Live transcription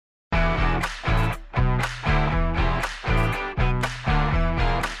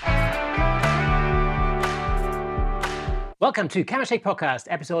Welcome to Camera Shake Podcast,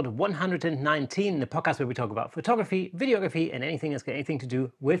 episode 119, the podcast where we talk about photography, videography, and anything that's got anything to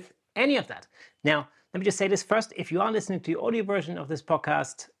do with any of that. Now, let me just say this first. If you are listening to the audio version of this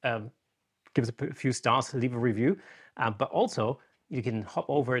podcast, give us a few stars, leave a review. But also, you can hop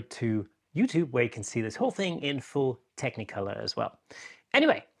over to YouTube where you can see this whole thing in full Technicolor as well.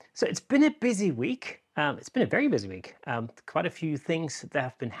 Anyway, so it's been a busy week. It's been a very busy week. Quite a few things that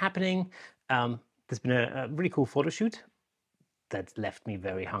have been happening. There's been a really cool photo shoot that left me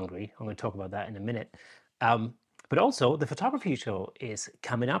very hungry. I'm going to talk about that in a minute. But also, the photography show is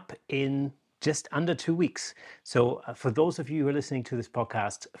coming up in just under 2 weeks. So for those of you who are listening to this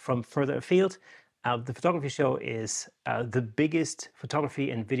podcast from further afield, the photography show is the biggest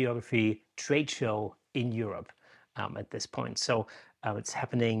photography and videography trade show in Europe at this point. So it's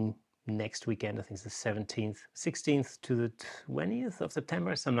happening next weekend. I think it's the 17th, 16th to the 20th of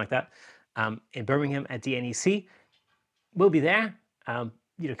September, something like that, in Birmingham at the NEC. We'll be there. Come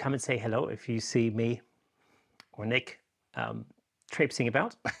and say hello if you see me or Nick traipsing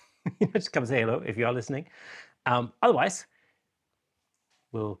about. Just come and say hello if you are listening. Otherwise,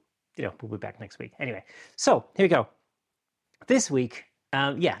 we'll be back next week. Anyway, so here we go. This week,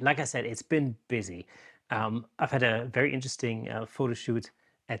 like I said, it's been busy. I've had a very interesting photo shoot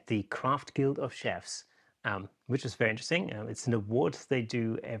at the Craft Guild of Chefs, which is very interesting. It's an award they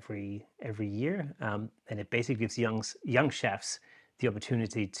do every year, and it basically gives young chefs the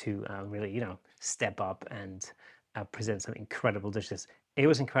opportunity to really, step up and present some incredible dishes. It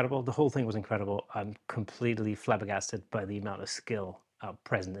was incredible. The whole thing was incredible. I'm completely flabbergasted by the amount of skill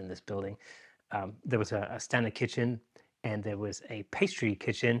present in this building. There was a standard kitchen, and there was a pastry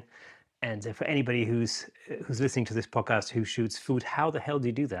kitchen. And for anybody who's listening to this podcast who shoots food, how the hell do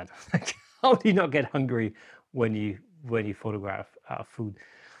you do that? Like, how do you not get hungry when you photograph food?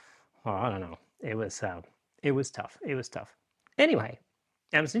 Oh, I don't know. It was tough. It was tough. Anyway,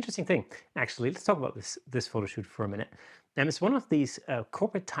 it's an interesting thing. Actually, let's talk about this photo shoot for a minute. It's one of these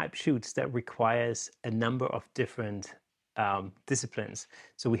corporate type shoots that requires a number of different disciplines.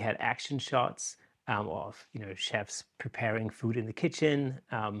 So we had action shots of chefs preparing food in the kitchen.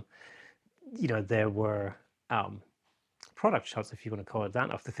 There were product shots, if you want to call it that,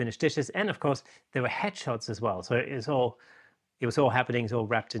 of the finished dishes, and of course there were headshots as well. So it was all happening. It's all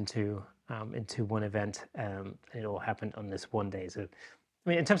wrapped into one event, and it all happened on this one day. So I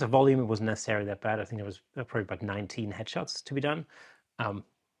mean, in terms of volume, it wasn't necessarily that bad. I think there was probably about 19 headshots to be done.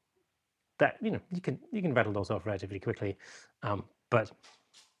 That you can rattle those off relatively quickly, but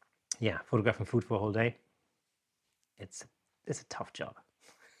yeah, photographing food for a whole day, it's a tough job.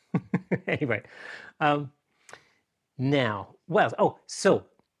 Anyway, so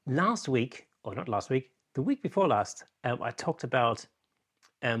last week, or not last week, the week before last, I talked about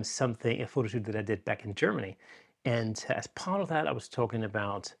a photo shoot that I did back in Germany. And as part of that, I was talking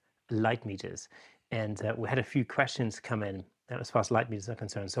about light meters. And we had a few questions come in as far as light meters are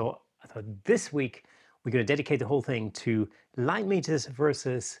concerned. So I thought this week, we're going to dedicate the whole thing to light meters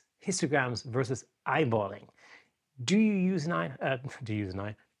versus histograms versus eyeballing. Do you use a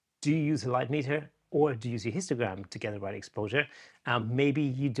light meter, or do you use a histogram to get the right exposure? Maybe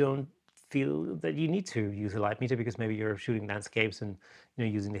you don't feel that you need to use a light meter because maybe you're shooting landscapes and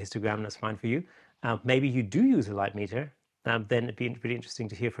using the histogram, and that's fine for you. Maybe you do use a light meter. Then it'd be really interesting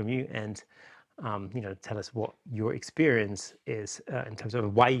to hear from you and tell us what your experience is in terms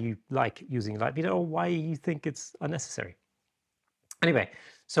of why you like using a light meter or why you think it's unnecessary. Anyway,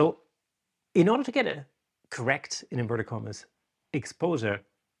 so in order to get a correct, in inverted commas, exposure,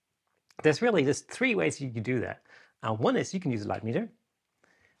 there's 3 ways you can do that. One is you can use a light meter.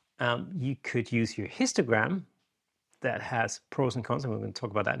 You could use your histogram that has pros and cons, and we're going to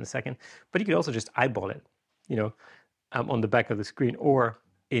talk about that in a second. But you could also just eyeball it, on the back of the screen or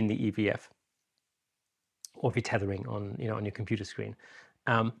in the EVF, or if you're tethering on your computer screen.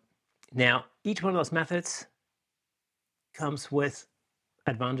 Now, each one of those methods comes with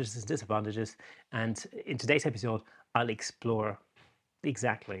advantages and disadvantages, and in today's episode, I'll explore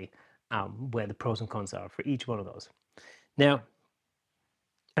exactly where the pros and cons are for each one of those. Now,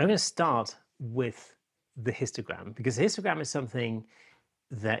 I'm going to start with the histogram, because the histogram is something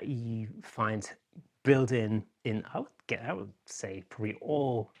that you find built in I would say probably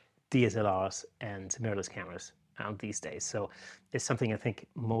all DSLRs and mirrorless cameras these days. So it's something I think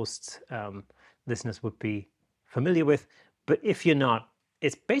most listeners would be familiar with. But if you're not,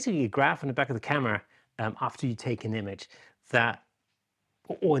 it's basically a graph on the back of the camera after you take an image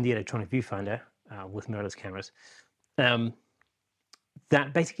or in the electronic viewfinder with mirrorless cameras,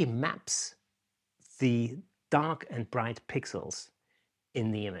 that basically maps the dark and bright pixels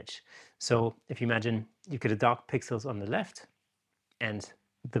in the image. So if you imagine you get the dark pixels on the left and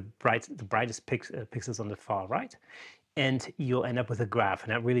the brightest pixels on the far right, and you'll end up with a graph,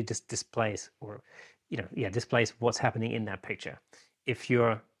 and that really just displays, or displays what's happening in that picture. If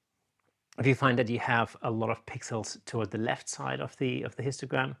you find that you have a lot of pixels toward the left side of the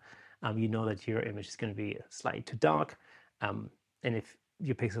histogram, you know that your image is going to be slightly too dark. And if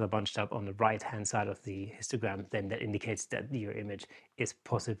your pixels are bunched up on the right-hand side of the histogram, then that indicates that your image is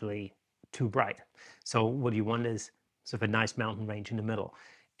possibly too bright. So what you want is sort of a nice mountain range in the middle.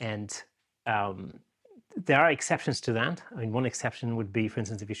 And there are exceptions to that. I mean, one exception would be, for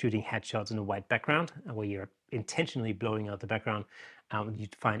instance, if you're shooting headshots in a white background, where you're intentionally blowing out the background,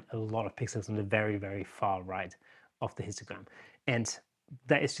 you'd find a lot of pixels on the very, very far right of the histogram. And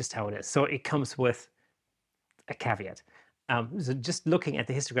that is just how it is. So it comes with a caveat. So just looking at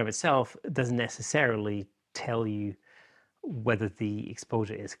the histogram itself doesn't necessarily tell you whether the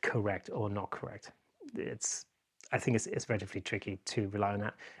exposure is correct or not correct. I think it's relatively tricky to rely on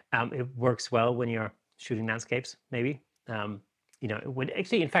that. It works well when you're shooting landscapes, maybe. In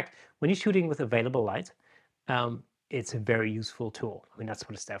fact, when you're shooting with available light, it's a very useful tool. I mean, that's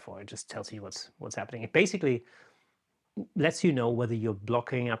what it's there for. It just tells you what's happening. It basically lets you know whether you're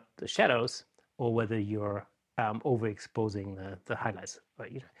blocking up the shadows or whether you're overexposing the highlights.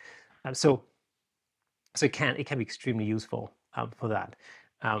 Right? So it can be extremely useful for that.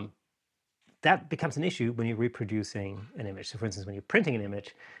 That becomes an issue when you're reproducing an image. So for instance, when you're printing an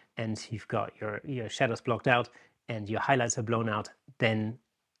image and you've got your shadows blocked out and your highlights are blown out, then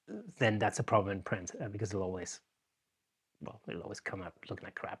that's a problem in print, because it'll always come up looking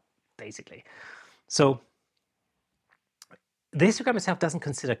like crap, basically. So the histogram itself doesn't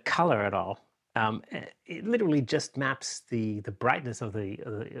consider color at all. It literally just maps the brightness of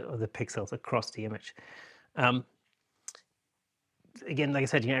the pixels across the image. Again, like I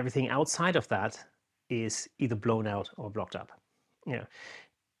said, everything outside of that is either blown out or blocked up.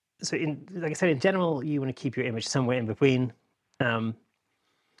 So like I said, in general, you want to keep your image somewhere in between. I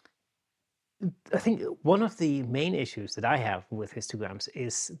think one of the main issues that I have with histograms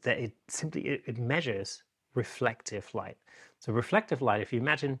is that it measures reflective light. So reflective light, if you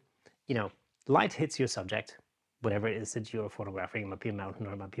imagine, light hits your subject, whatever it is that you're photographing, it might be a mountain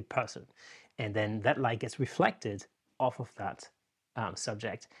or it might be a person, and then that light gets reflected off of that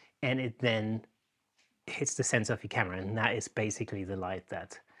subject, and it then hits the sensor of your camera, and that is basically the light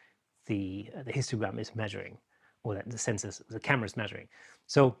that the histogram is measuring, or that the camera is measuring.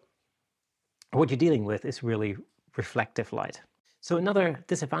 So what you're dealing with is really reflective light. So another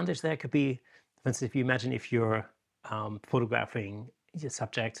disadvantage there could be, for instance, if you imagine if you're photographing your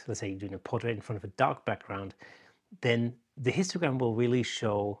subject, let's say you're doing a portrait in front of a dark background, then the histogram will really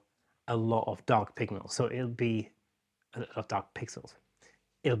show a lot of dark pigments. So it'll be a lot of dark pixels.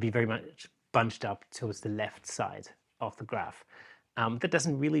 It'll be very much bunched up towards the left side of the graph. That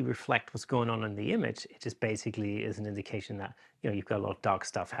doesn't really reflect what's going on in the image. It just basically is an indication that you've got a lot of dark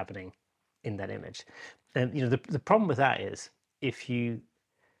stuff happening in that image. And the problem with that is if you're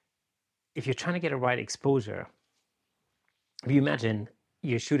trying to get a right exposure, if you imagine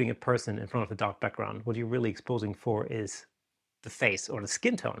you're shooting a person in front of a dark background, what you're really exposing for is the face or the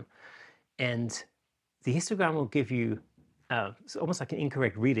skin tone, and the histogram will give you it's almost like an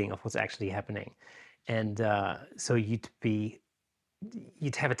incorrect reading of what's actually happening, and so you'd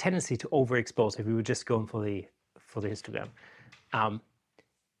have a tendency to overexpose if you were just going for the histogram.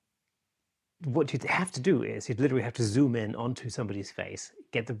 What you'd have to do is you'd literally have to zoom in onto somebody's face,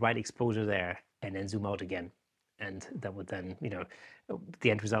 get the right exposure there, and then zoom out again. And that would then,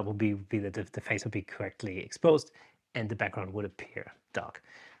 the end result would be that the face would be correctly exposed and the background would appear dark.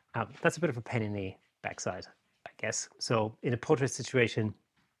 That's a bit of a pain in the backside, I guess. So in a portrait situation,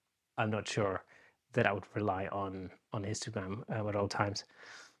 I'm not sure that I would rely on histogram at all times.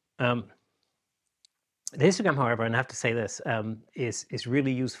 The histogram, however, and I have to say this, is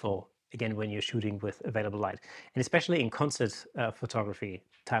really useful, again, when you're shooting with available light, and especially in concert photography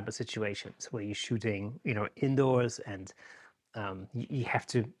type of situations where you're shooting, indoors, and you have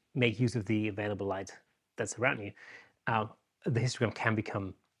to make use of the available light that's around you. The histogram can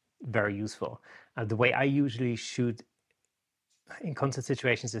become very useful. The way I usually shoot in concert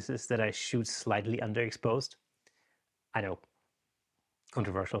situations is that I shoot slightly underexposed. I know,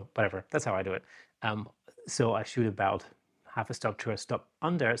 controversial, whatever. That's how I do it. So I shoot about half a stop to a stop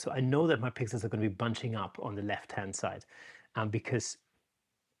under, so I know that my pixels are going to be bunching up on the left-hand side, because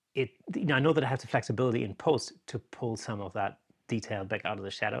I know that I have the flexibility in post to pull some of that detail back out of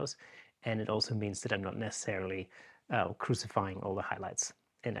the shadows, and it also means that I'm not necessarily crucifying all the highlights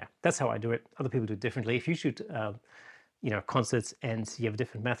in there. That's how I do it. Other people do it differently. If you shoot concerts and you have a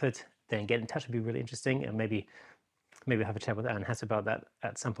different method, then get in touch. Would be really interesting, and maybe I'll have a chat with Anne Hess about that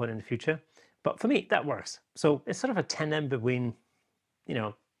at some point in the future. But for me, that works. So it's sort of a tandem between, you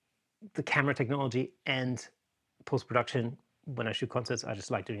know, the camera technology and post-production. When I shoot concerts, I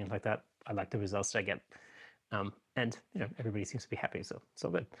just like doing it like that. I like the results that I get. And, you know, everybody seems to be happy, so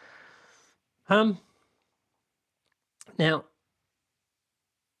good. Now,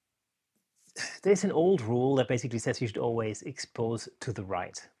 there's an old rule that basically says you should always expose to the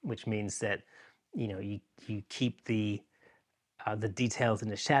right, which means that, you know, you keep the details in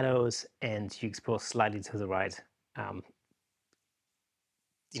the shadows and you expose slightly to the right.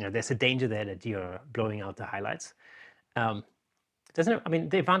 You know, there's a danger there that you're blowing out the highlights. I mean,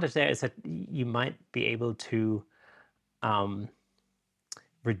 the advantage there is that you might be able to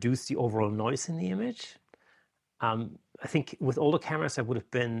reduce the overall noise in the image. I think with older cameras that would have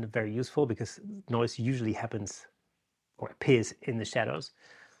been very useful because noise usually happens or appears in the shadows.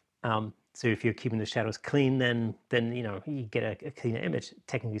 So if you're keeping the shadows clean, then you know, you get a cleaner image,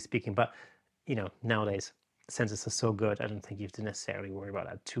 technically speaking. But you know, nowadays sensors are so good, I don't think you have to necessarily worry about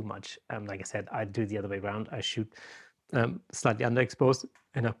that too much. Like I said, I do the other way around. I shoot slightly underexposed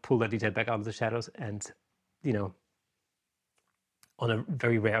and I pull that detail back out of the shadows. And you know, on a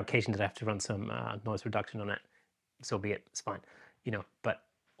very rare occasion that I have to run some noise reduction on it, so be it, it's fine, you know. But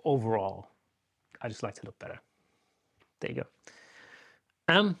overall, I just like to look better. There you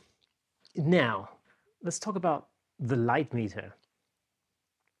go. Now, let's talk about the light meter.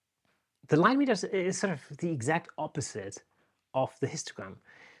 The light meter is sort of the exact opposite of the histogram.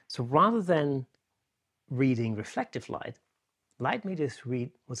 So rather than reading reflective light, light meters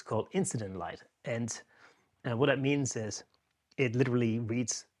read what's called incident light. And what that means is it literally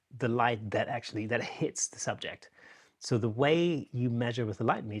reads the light that hits the subject. So the way you measure with the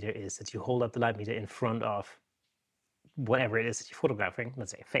light meter is that you hold up the light meter in front of whatever it is that you're photographing,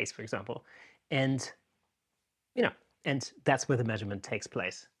 let's say a face, for example, and you know, and that's where the measurement takes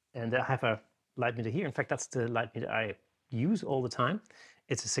place. And I have a light meter here. In fact, that's the light meter I use all the time.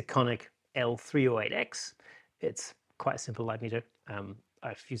 It's a Sekonic L308X. It's quite a simple light meter.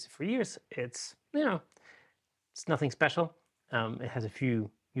 I've used it for years. It's, you know, it's nothing special. It has a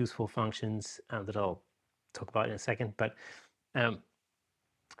few useful functions that I'll talk about in a second, but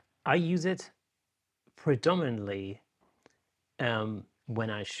I use it predominantly when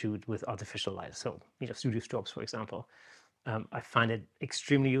I shoot with artificial light. So, you know, studio strobes, for example. I find it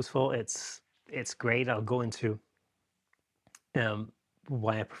extremely useful. It's great. I'll go into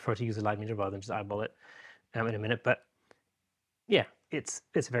why I prefer to use a light meter rather than just eyeball it in a minute. But yeah, it's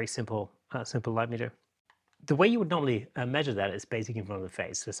a very simple light meter. The way you would normally measure that is basically in front of the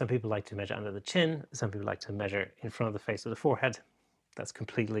face. So some people like to measure under the chin. Some people like to measure in front of the face or the forehead. That's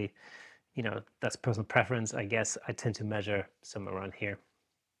completely, you know, that's personal preference. I guess I tend to measure somewhere around here.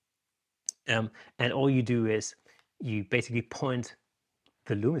 And all you do is you basically point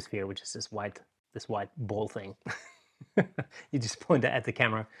the Lumisphere, which is this white ball thing. You just point it at the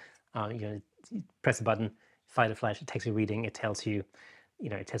camera. You know, you press a button, fire the flash. It takes a reading. It tells you,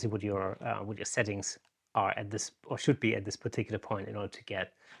 you know, it tells you what your settings are at this, or should be at this particular point, in order to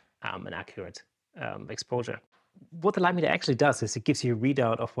get an accurate exposure. What the light meter actually does is it gives you a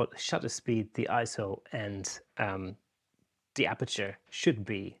readout of what shutter speed, the ISO, and the aperture should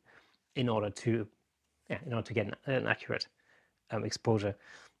be in order to get an accurate exposure.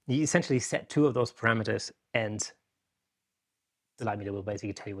 You essentially set two of those parameters, and the light meter will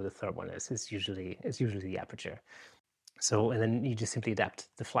basically tell you what the third one is. It's usually the aperture. So, and then you just simply adapt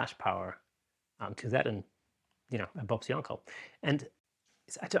the flash power to that, and you know, Bob's your uncle. And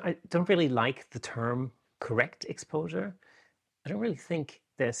I don't really like the term correct exposure. I don't really think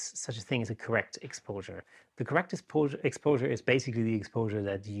there's such a thing as a correct exposure. The correct exposure is basically the exposure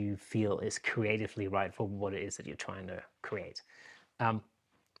that you feel is creatively right for what it is that you're trying to create.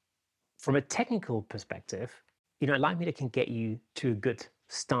 From a technical perspective, you know, a light meter can get you to a good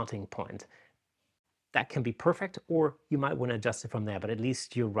starting point. That can be perfect, or you might want to adjust it from there, but at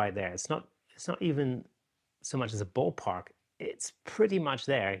least you're right there. It's not even so much as a ballpark. It's pretty much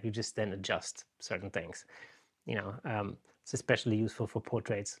there. You just then adjust certain things. You know, it's especially useful for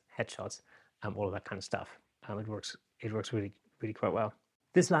portraits, headshots, all of that kind of stuff. It works really, really quite well.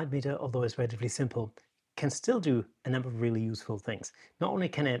 This light meter, although it's relatively simple, can still do a number of really useful things. Not only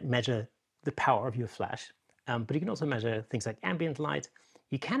can it measure the power of your flash, but you can also measure things like ambient light.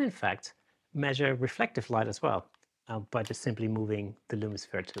 You can, in fact, measure reflective light as well by just simply moving the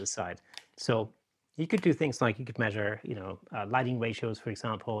Lumisphere to the side. So you could do things like you could measure, you know, lighting ratios, for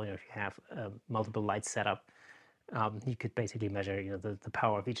example. You know, if you have multiple lights set up, You could basically measure, the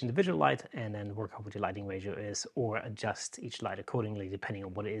power of each individual light, and then work out what your lighting ratio is, or adjust each light accordingly depending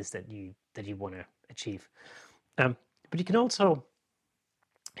on what it is that you want to achieve. But you can also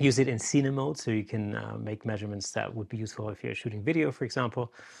use it in Cine mode, so you can make measurements that would be useful if you're shooting video, for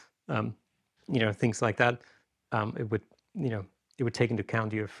example. Things like that. It would take into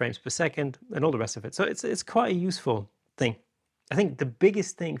account your frames per second and all the rest of it. So it's quite a useful thing. I think the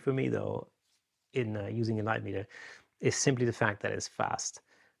biggest thing for me, though, in using a light meter is simply the fact that it's fast.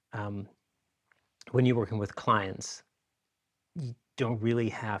 When you're working with clients, you don't really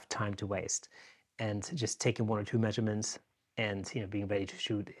have time to waste, and just taking one or two measurements and being ready to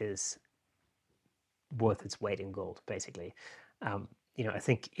shoot is worth its weight in gold, basically. I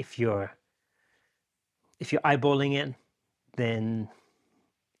think if you're eyeballing it, then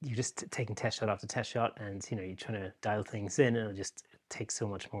you're just taking test shot after test shot, and you're trying to dial things in, and it just takes so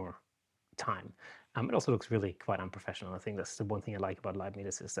much more time. It also looks really quite unprofessional. I think that's the one thing I like about light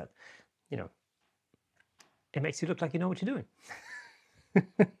meters, is that it makes you look like you know what you're doing.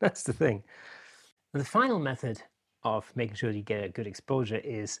 That's the thing. And the final method of making sure you get a good exposure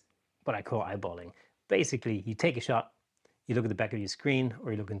is what I call eyeballing. Basically, you take a shot, you look at the back of your screen,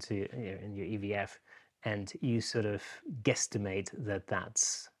 or you look into in your EVF, and you sort of guesstimate that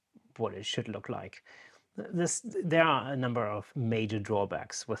that's what it should look like. There are a number of major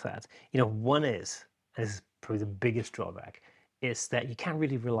drawbacks with that. One is, and this is probably the biggest drawback, is that you can't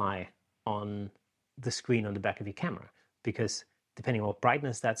really rely on the screen on the back of your camera, because depending on what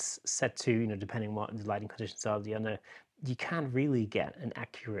brightness that's set to, depending on what the lighting conditions are, you can't really get an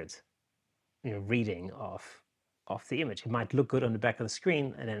accurate, reading of the image. It might look good on the back of the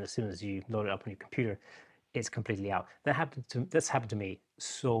screen, and then as soon as you load it up on your computer, it's completely out. That's happened to me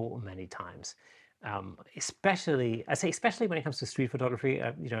so many times. Especially when it comes to street photography.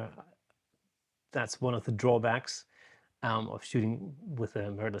 That's one of the drawbacks of shooting with a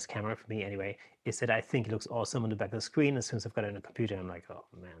mirrorless camera, for me anyway, is that I think it looks awesome on the back of the screen. As soon as I've got it on a computer, I'm like, oh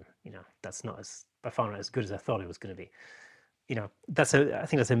man, that's by far not as good as I thought it was going to be. I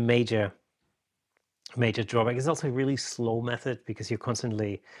think that's a major drawback. It's also a really slow method, because you're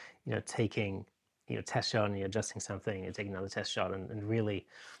constantly, taking, test shot, and you're adjusting something, and taking another test shot, and really,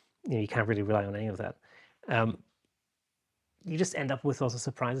 you can't really rely on any of that. You just end up with lots of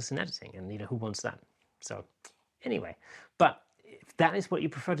surprises in editing, and who wants that? So anyway, but if that is what you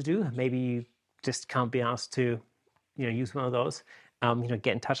prefer to do, maybe you just can't be asked to, use one of those,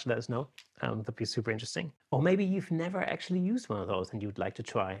 get in touch, let us know. That'd be super interesting. Or maybe you've never actually used one of those and you'd like to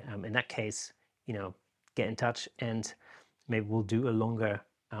try. In that case, get in touch, and maybe we'll do a longer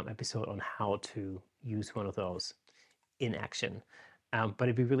episode on how to use one of those in action. But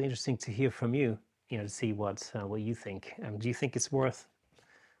it'd be really interesting to hear from you, to see what you think. Do you think it's worth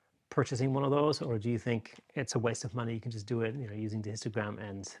purchasing one of those, or do you think it's a waste of money? You can just do it, using the histogram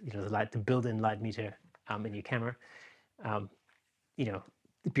and the built-in light meter in your camera.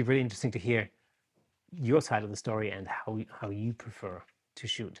 It'd be really interesting to hear your side of the story and how you prefer to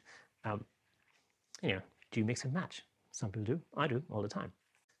shoot. Do you mix and match? Some people do. I do all the time.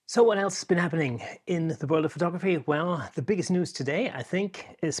 So what else has been happening in the world of photography? Well, the biggest news today, I think,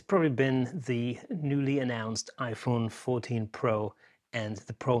 has probably been the newly announced iPhone 14 Pro and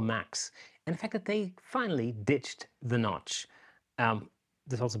the Pro Max, and the fact that they finally ditched the notch.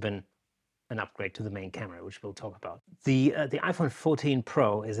 There's also been an upgrade to the main camera, which we'll talk about. The iPhone 14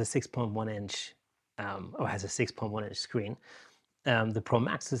 Pro is a 6.1 inch, or has a 6.1 inch screen. The Pro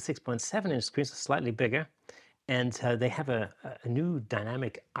Max is a 6.7 inch screen, so slightly bigger. And they have a new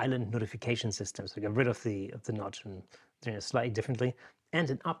dynamic island notification system. So they got rid of the notch and doing it slightly differently. And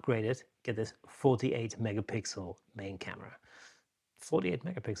an upgraded, get this, 48 megapixel main camera. 48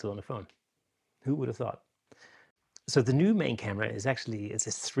 megapixel on the phone. Who would have thought? So the new main camera is actually, it's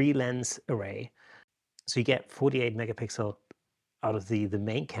a 3-lens array. So you get 48 megapixel out of the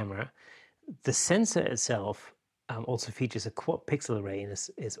main camera. The sensor itself also features a quad pixel array, and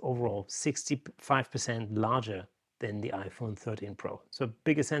is overall 65% larger than the iPhone 13 Pro. So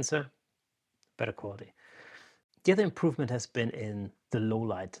bigger sensor, better quality. The other improvement has been in the low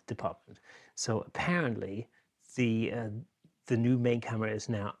light department. So apparently the new main camera is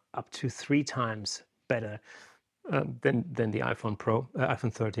now up to 3 times better than the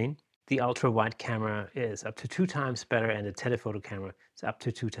iPhone 13. The ultra wide camera is up to 2 times better, and the telephoto camera is up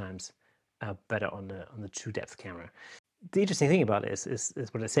to 2 times better on the true depth camera. The interesting thing about this is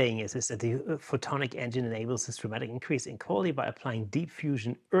what they're saying is that the photonic engine enables this dramatic increase in quality by applying deep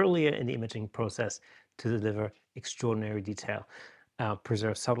fusion earlier in the imaging process to deliver extraordinary detail,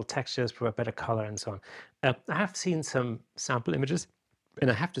 preserve subtle textures, provide better color, and so on. I have seen some sample images, and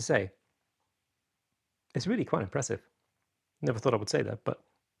I have to say, It's really quite impressive. Never thought I would say that, but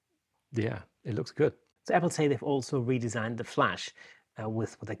yeah, it looks good. So Apple say they've also redesigned the flash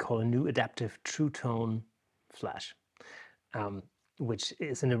with what they call a new adaptive True Tone flash, which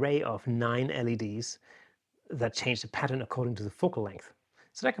is an array of 9 LEDs that change the pattern according to the focal length.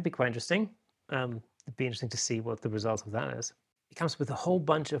 So that could be quite interesting. It'd be interesting to see what the results of that is. It comes with a whole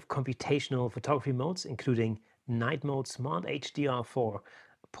bunch of computational photography modes, including night mode, smart HDR4,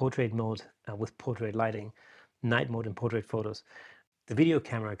 portrait mode with portrait lighting, night mode and portrait photos. The video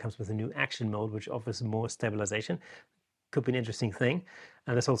camera comes with a new action mode, which offers more stabilization. Could be an interesting thing.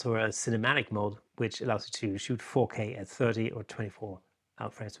 And there's also a cinematic mode, which allows you to shoot 4K at 30 or 24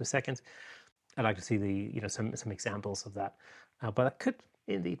 frames per second. I'd like to see the some examples of that, but that could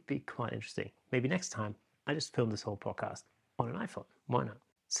indeed be quite interesting. Maybe next time I just film this whole podcast on an iPhone. Why not?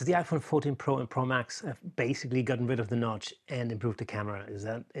 So the iPhone 14 Pro and Pro Max have basically gotten rid of the notch and improved the camera. Is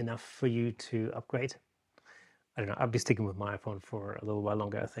that enough for you to upgrade? I don't know. I'll be sticking with my iPhone for a little while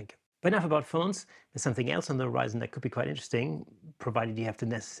longer, I think. But enough about phones. There's something else on the horizon that could be quite interesting, provided you have the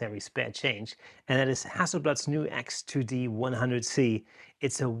necessary spare change, and that is Hasselblad's new X2D 100C.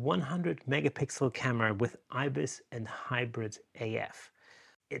 It's a 100 megapixel camera with IBIS and hybrid AF.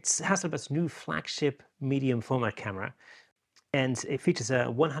 It's Hasselblad's new flagship medium format camera, and it features a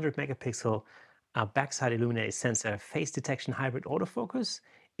 100 megapixel backside illuminated sensor, face detection, hybrid autofocus,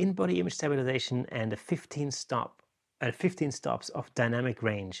 in-body image stabilization, and a 15 stops of dynamic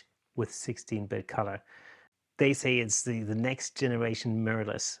range with 16-bit color. They say it's the next generation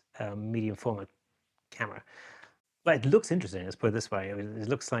mirrorless medium format camera. But it looks interesting. Let's put it this way: it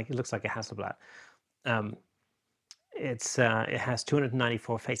looks like a Hasselblad. It has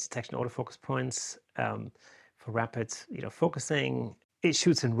 294 face detection autofocus points for rapid focusing. It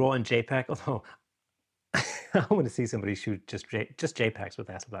shoots in RAW and JPEG. Although I want to see somebody shoot just JPEGs with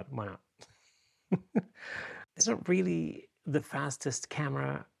Hasselblad. Why not? It's not really the fastest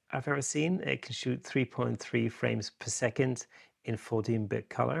camera I've ever seen. It can shoot 3.3 frames per second in 14-bit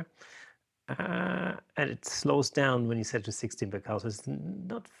color. And it slows down when you set to 16-bit color. So it's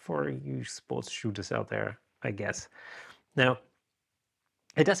not for you sports shooters out there, I guess. Now,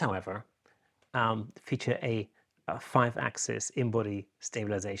 it does, however, feature a 5-axis in-body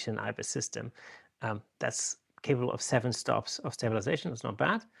stabilization IBIS system. That's capable of 7 stops of stabilization. It's not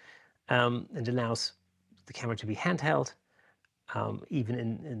bad. It allows the camera to be handheld,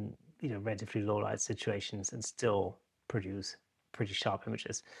 even in relatively low light situations, and still produce pretty sharp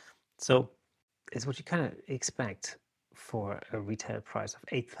images. So it's what you kind of expect for a retail price of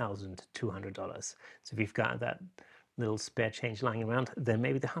 $8,200. So if you've got that little spare change lying around, then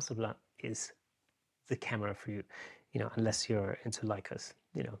maybe the Hasselblad is the camera for you, unless you're into Leicas,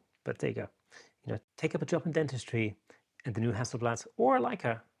 but there you go. Take up a job in dentistry, and the new Hasselblad or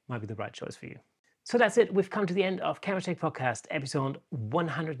Leica might be the right choice for you. So that's it. We've come to the end of Camera Shake Podcast, episode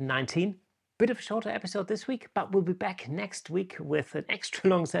 119. Bit of a shorter episode this week, but we'll be back next week with an extra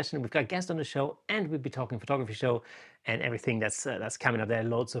long session. We've got a guest on the show, and we'll be talking photography show and everything that's coming up there.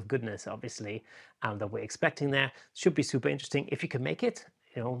 Loads of goodness, obviously, that we're expecting there. Should be super interesting. If you can make it,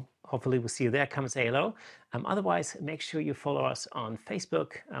 hopefully we'll see you there. Come and say hello. Otherwise, make sure you follow us on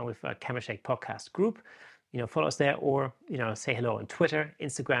Facebook with a Camera Shake Podcast group. Follow us there, or say hello on Twitter,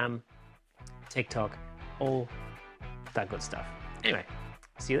 Instagram, TikTok, all that good stuff. Anyway,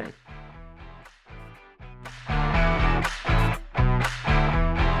 see you then.